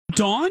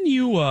Dawn,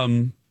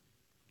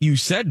 you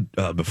said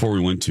before we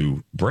went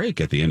to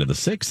break at the end of the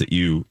 6 that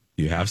you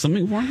have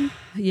something for me?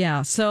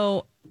 Yeah.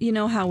 So, you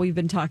know how we've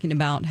been talking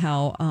about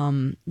how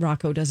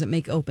Rocco doesn't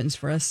make opens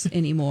for us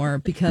anymore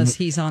because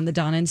he's on the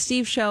Donna and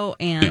Steve show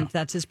and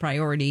that's his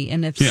priority.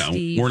 And if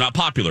Steve... we're not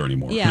popular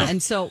anymore. Yeah.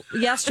 And so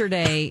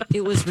yesterday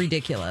it was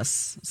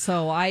ridiculous.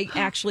 So I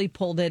actually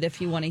pulled it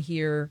if you want to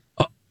hear.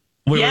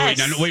 Wait.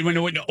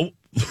 No. Oh,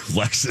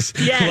 Alexis.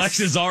 Yes.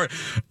 Alexis,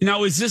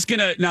 now is this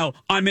gonna? Now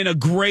I'm in a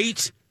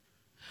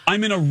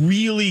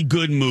really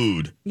good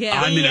mood. Yeah.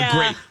 I'm in a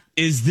great.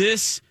 Is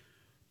this?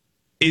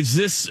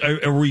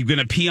 Are we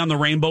gonna pee on the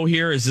rainbow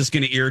here? Is this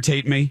gonna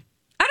irritate me?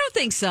 I don't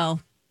think so.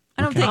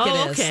 I don't think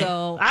it is.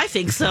 So I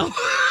think so. All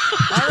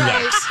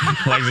right.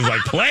 Alexis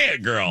like, play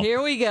it, girl.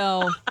 Here we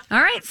go.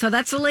 All right, so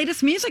that's the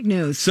latest music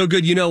news. So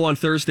good, on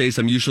Thursdays,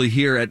 I'm usually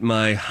here at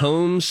my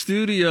home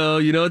studio.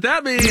 You know what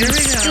that means. Here we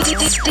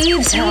go.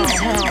 Steve's home.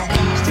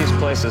 Steve's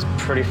place is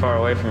pretty far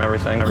away from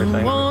everything.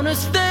 Wanna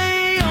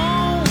stay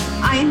home.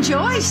 I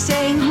enjoy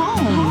staying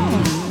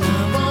home.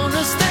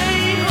 Wanna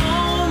stay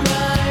home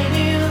right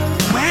here.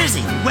 Where is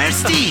he? Where's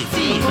Steve?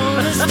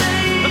 Wanna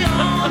stay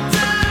home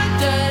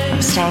today.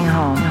 I'm staying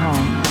home.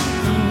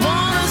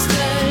 Wanna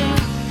stay.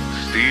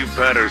 Steve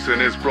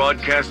Patterson is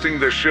broadcasting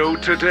the show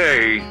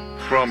today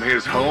from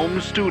his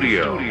home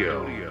studio.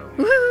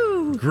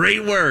 Woo!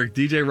 Great work,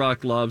 DJ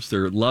Rock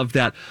Lobster. Love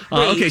that.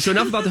 Okay, so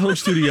enough about the home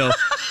studio.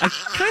 I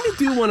kind of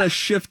do want to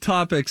shift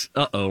topics.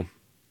 Uh-oh.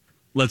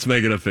 Let's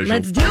make it official.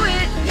 Let's do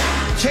it.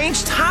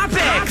 Change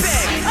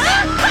topics.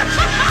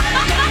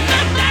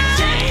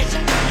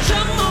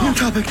 New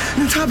topic.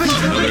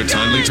 Another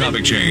timely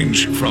topic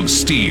change from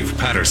Steve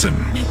Patterson.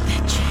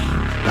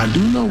 I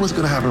do know what's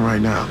going to happen right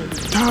now.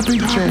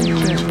 Topic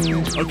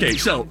change. Okay,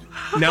 so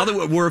now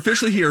that we're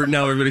officially here,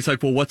 now everybody's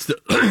like, well, what's the...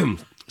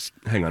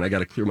 Hang on, I got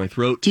to clear my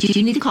throat. Do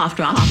you need a cough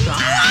drop? Is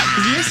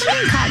there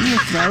something caught in your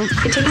throat?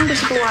 You're taking a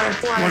sip of water.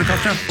 Want a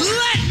cough drop?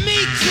 Let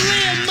me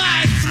clear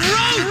my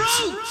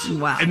throat.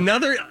 Wow.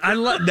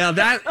 Now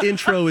that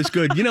intro is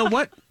good. You know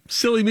what?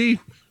 Silly me.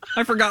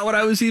 I forgot what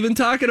I was even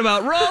talking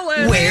about. Roll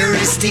it. Where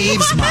is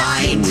Steve's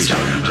mind?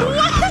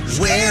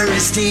 Where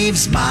is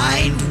Steve's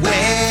mind?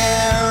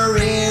 Where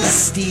is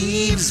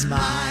Steve's mind?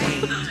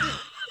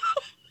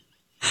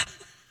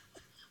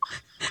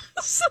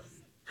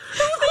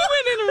 I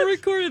went in and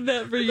recorded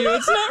that for you.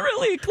 It's not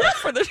really a clip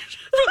from the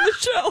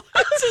show.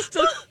 It's just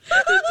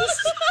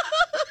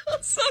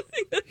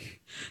something that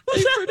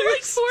they produced.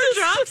 Like 4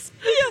 drops?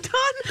 Yeah.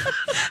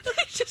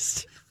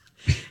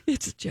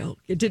 It's a joke.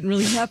 It didn't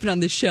really happen on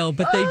the show,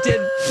 but they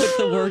did put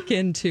the work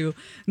into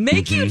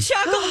make you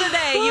chuckle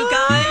today, you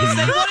guys.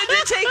 They wanted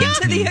to take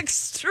it to the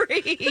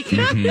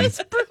extreme.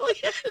 That's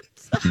brilliant.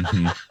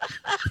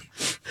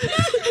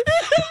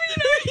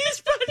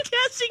 He's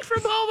broadcasting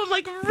from home. I'm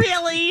like,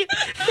 really?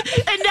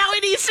 And now he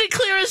needs to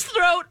clear his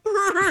throat.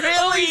 Really?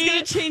 Oh, he's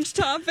going to change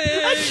topics.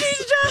 I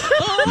changed topics.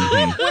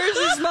 Oh, where's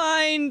his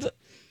mind?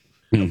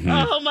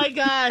 Oh, my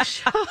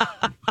gosh.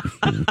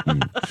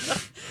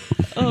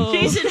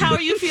 Jason, how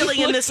are you feeling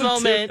in this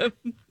moment?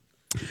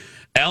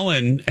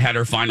 Ellen had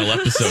her final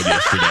episode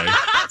yesterday.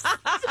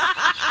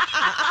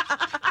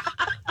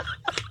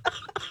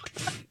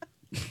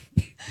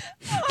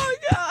 Oh,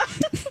 God.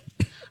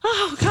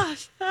 Oh,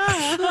 gosh.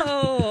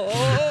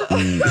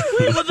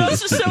 Well,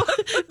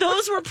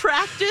 those were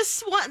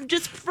practice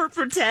just for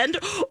pretend,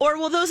 or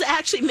will those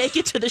actually make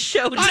it to the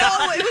show? No,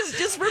 it was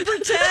just for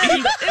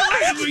pretend.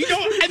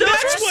 Those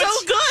are so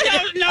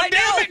good.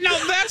 Now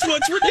that's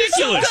what's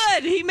ridiculous. So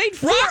good. He made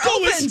 4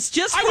 opens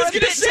just for a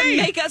bit to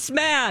make us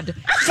mad.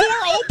 4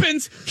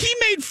 opens. He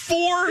made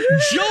 4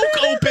 joke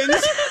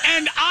opens,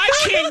 and I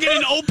can't get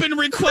an open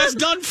request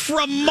done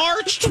from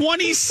March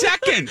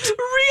 22nd.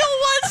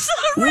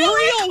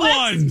 Real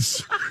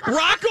ones.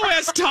 Rocco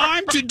has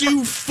time to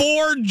do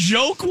 4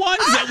 joke ones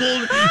that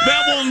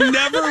will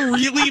never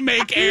really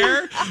make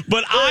air.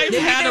 But I've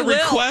had a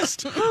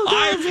request.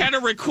 I've had a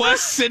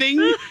request sitting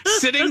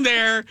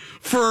there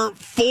for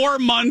 4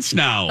 months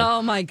now.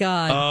 Oh my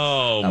God.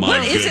 Oh my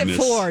What goodness. is it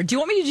for? Do you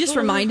want me to just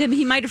remind him?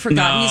 He might have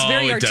forgotten. He's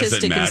very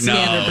artistic and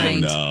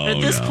scatterbrained.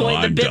 At this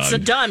point, the bits are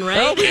done, right?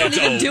 Oh, we don't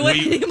even do it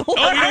anymore.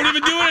 Oh, we don't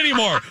even do it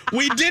anymore.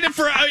 We did it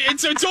for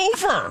it's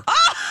over.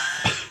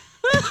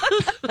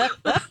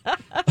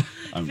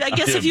 I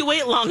guess if you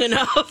wait long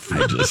enough.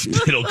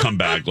 It'll come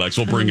back, Lex.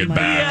 We'll bring it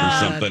back or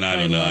something. I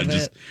don't know.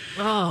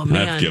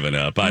 I've given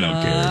up. I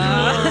don't care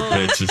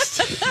anymore.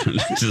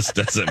 It just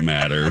doesn't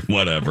matter.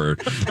 Whatever.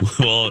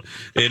 Well,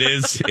 it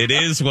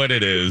is what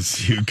it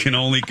is. You can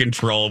only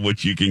control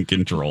what you can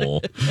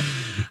control.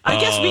 I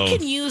guess we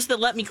can use the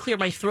 "Let Me Clear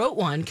My Throat"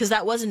 one because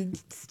that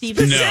wasn't Steve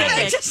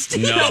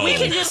specific. No. We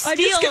can just steal. I'm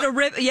just gonna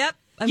rip. Yep,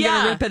 I'm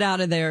gonna rip it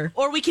out of there.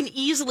 Or we can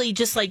easily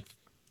just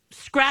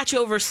scratch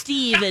over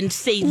Steve and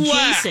say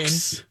Lex,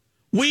 Jason.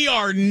 We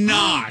are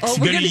not we're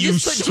going to gonna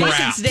use just put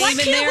scrap. Jason's name Why in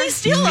can't there? we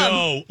steal him?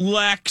 No,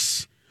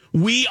 Lex.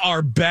 We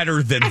are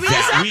better than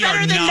that. We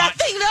are not.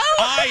 Nothing, though?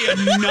 I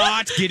am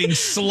not getting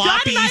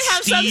sloppy. John and I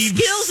have some Steve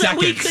skills seconds. that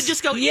we could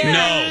just go.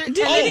 No. Ding,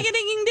 ding, ding,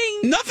 ding,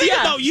 ding. Nothing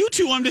about you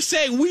two. I'm just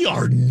saying we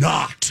are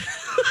not.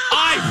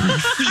 I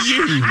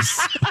refuse.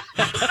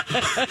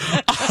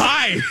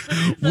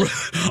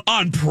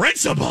 On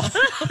principle,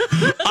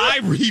 I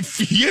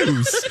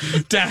refuse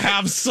to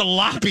have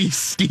sloppy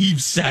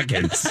Steve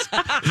seconds.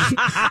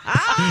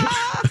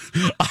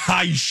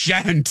 I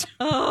shan't.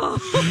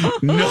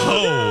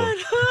 No.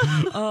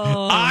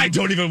 I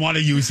don't even want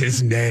to use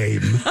his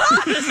name.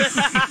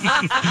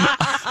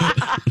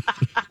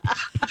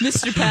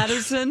 Mr.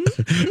 Patterson?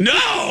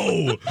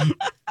 No!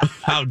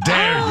 How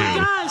dare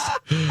you? Gosh.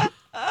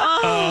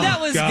 That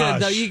was good,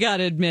 though. You got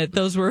to admit,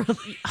 that was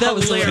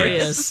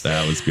hilarious.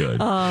 That was good.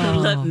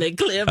 Let me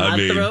clear my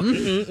throat.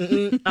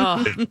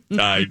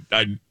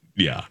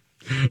 Yeah.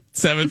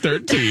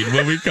 7:13.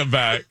 When we come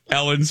back,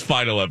 Ellen's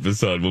final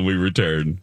episode when we return.